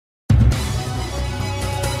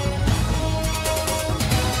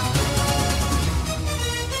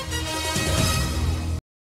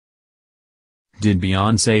Did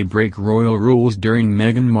Beyonce break royal rules during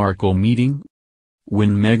Meghan Markle meeting?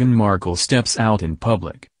 When Meghan Markle steps out in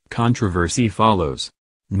public, controversy follows.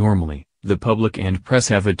 Normally, the public and press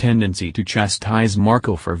have a tendency to chastise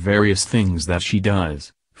Markle for various things that she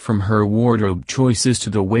does, from her wardrobe choices to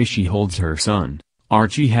the way she holds her son,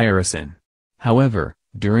 Archie Harrison. However,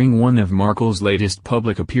 during one of Markle's latest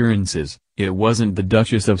public appearances, it wasn't the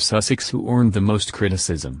Duchess of Sussex who earned the most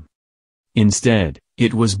criticism. Instead,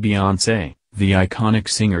 it was Beyonce, the iconic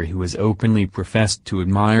singer who has openly professed to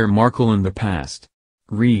admire Markle in the past.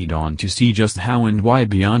 Read on to see just how and why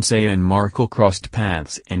Beyonce and Markle crossed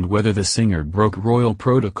paths and whether the singer broke royal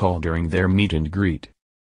protocol during their meet and greet.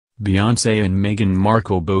 Beyonce and Meghan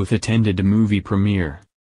Markle both attended a movie premiere.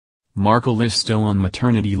 Markle is still on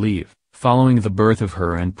maternity leave, following the birth of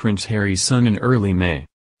her and Prince Harry's son in early May.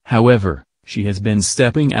 However, she has been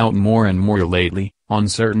stepping out more and more lately, on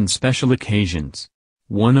certain special occasions.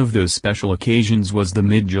 One of those special occasions was the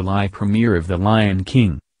mid-July premiere of The Lion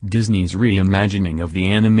King, Disney's reimagining of the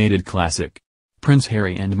animated classic. Prince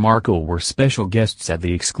Harry and Markle were special guests at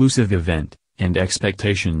the exclusive event, and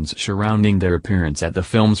expectations surrounding their appearance at the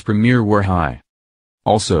film's premiere were high.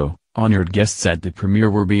 Also, honored guests at the premiere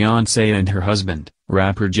were Beyonce and her husband,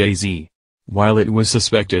 rapper Jay-Z. While it was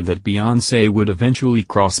suspected that Beyonce would eventually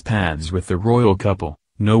cross paths with the royal couple,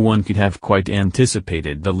 no one could have quite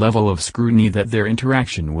anticipated the level of scrutiny that their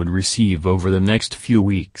interaction would receive over the next few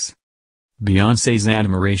weeks. Beyonce's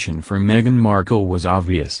admiration for Meghan Markle was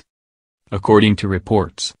obvious. According to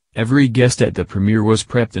reports, every guest at the premiere was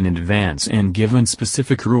prepped in advance and given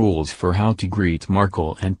specific rules for how to greet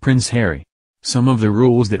Markle and Prince Harry. Some of the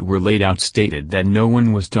rules that were laid out stated that no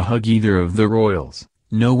one was to hug either of the royals,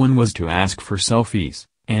 no one was to ask for selfies,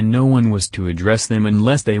 and no one was to address them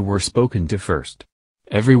unless they were spoken to first.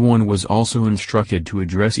 Everyone was also instructed to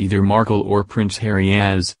address either Markle or Prince Harry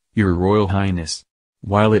as, Your Royal Highness.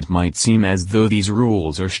 While it might seem as though these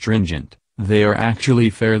rules are stringent, they are actually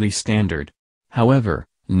fairly standard. However,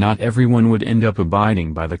 not everyone would end up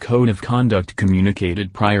abiding by the code of conduct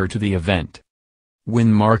communicated prior to the event.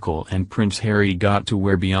 When Markle and Prince Harry got to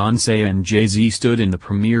where Beyonce and Jay-Z stood in the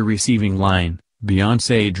premiere receiving line,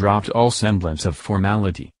 Beyonce dropped all semblance of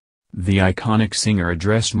formality. The iconic singer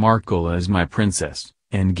addressed Markle as "my princess,"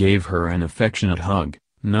 and gave her an affectionate hug,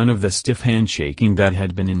 none of the stiff handshaking that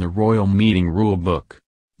had been in the royal meeting rule book.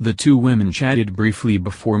 The two women chatted briefly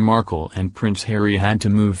before Markle and Prince Harry had to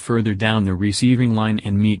move further down the receiving line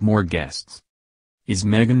and meet more guests. Is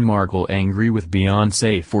Meghan Markle angry with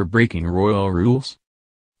Beyonce for breaking royal rules?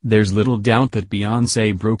 There's little doubt that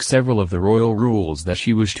Beyonce broke several of the royal rules that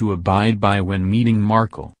she was to abide by when meeting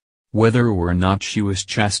Markle. Whether or not she was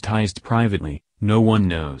chastised privately, no one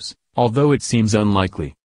knows, although it seems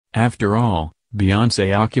unlikely. After all,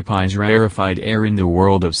 Beyonce occupies rarefied air in the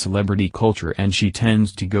world of celebrity culture and she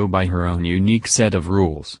tends to go by her own unique set of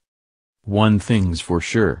rules. One thing's for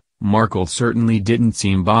sure, Markle certainly didn't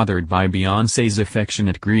seem bothered by Beyonce's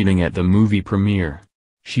affectionate greeting at the movie premiere.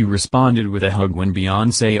 She responded with a hug when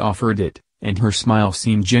Beyonce offered it, and her smile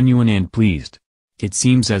seemed genuine and pleased. It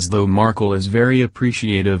seems as though Markle is very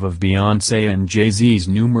appreciative of Beyonce and Jay-Z's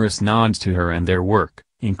numerous nods to her and their work,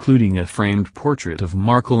 including a framed portrait of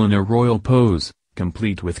Markle in a royal pose,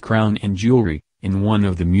 complete with crown and jewelry, in one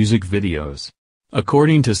of the music videos.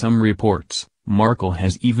 According to some reports, Markle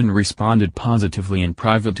has even responded positively in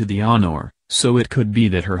private to the honor, so it could be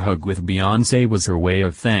that her hug with Beyonce was her way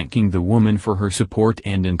of thanking the woman for her support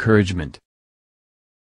and encouragement.